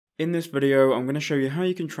In this video, I'm going to show you how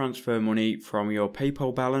you can transfer money from your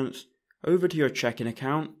PayPal balance over to your checking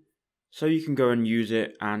account so you can go and use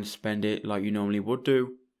it and spend it like you normally would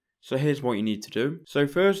do. So here's what you need to do. So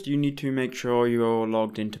first you need to make sure you're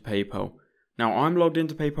logged into PayPal. Now I'm logged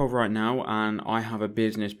into PayPal right now and I have a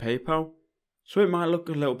business PayPal. So it might look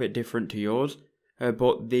a little bit different to yours,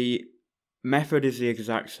 but the method is the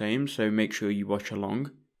exact same, so make sure you watch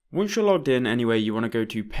along. Once you're logged in anyway, you want to go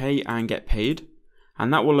to pay and get paid,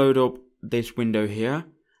 and that will load up this window here,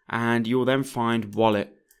 and you'll then find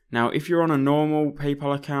wallet. Now if you're on a normal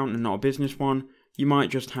PayPal account and not a business one, you might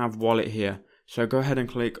just have wallet here. So go ahead and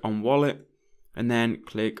click on wallet and then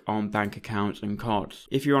click on bank accounts and cards.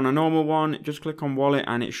 If you're on a normal one, just click on wallet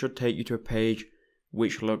and it should take you to a page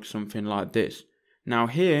which looks something like this. Now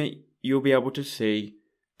here you'll be able to see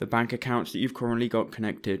the bank accounts that you've currently got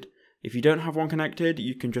connected. If you don't have one connected,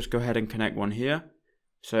 you can just go ahead and connect one here.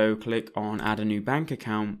 So click on add a new bank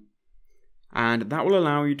account, and that will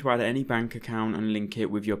allow you to add any bank account and link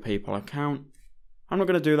it with your PayPal account. I'm not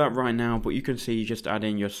going to do that right now, but you can see just add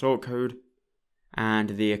in your sort code and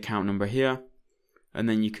the account number here, and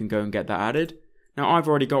then you can go and get that added. Now I've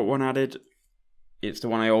already got one added. It's the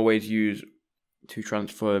one I always use to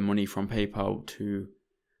transfer money from PayPal to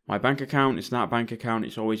my bank account. It's that bank account,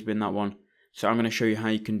 it's always been that one. So I'm going to show you how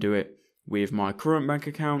you can do it with my current bank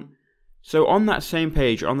account. So on that same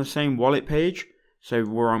page, on the same wallet page, so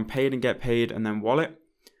we're on paid and get paid and then wallet,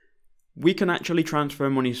 we can actually transfer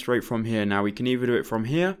money straight from here. Now we can either do it from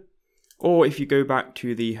here, or if you go back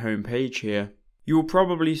to the home page here, you will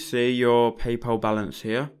probably see your PayPal balance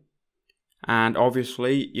here, and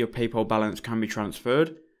obviously your PayPal balance can be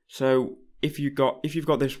transferred. So if you've got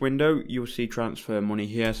this window, you'll see transfer money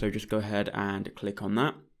here, so just go ahead and click on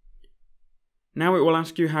that. Now it will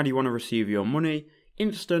ask you, how do you want to receive your money,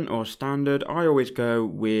 instant or standard? I always go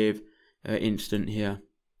with instant here.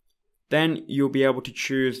 Then you'll be able to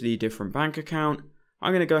choose the different bank account.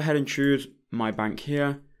 I'm going to go ahead and choose my bank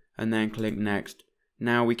here and then click next.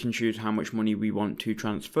 Now we can choose how much money we want to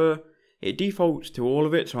transfer. It defaults to all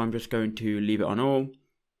of it, so I'm just going to leave it on all.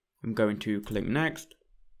 I'm going to click next.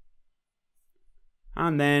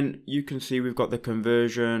 And then you can see we've got the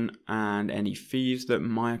conversion and any fees that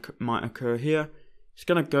might occur here. It's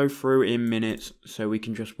going to go through in minutes, so we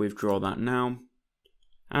can just withdraw that now.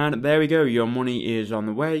 And there we go, your money is on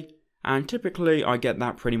the way. And typically I get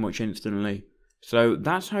that pretty much instantly. So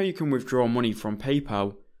that's how you can withdraw money from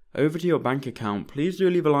PayPal over to your bank account. Please do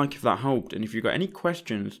leave a like if that helped, and if you've got any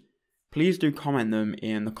questions, please do comment them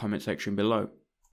in the comment section below.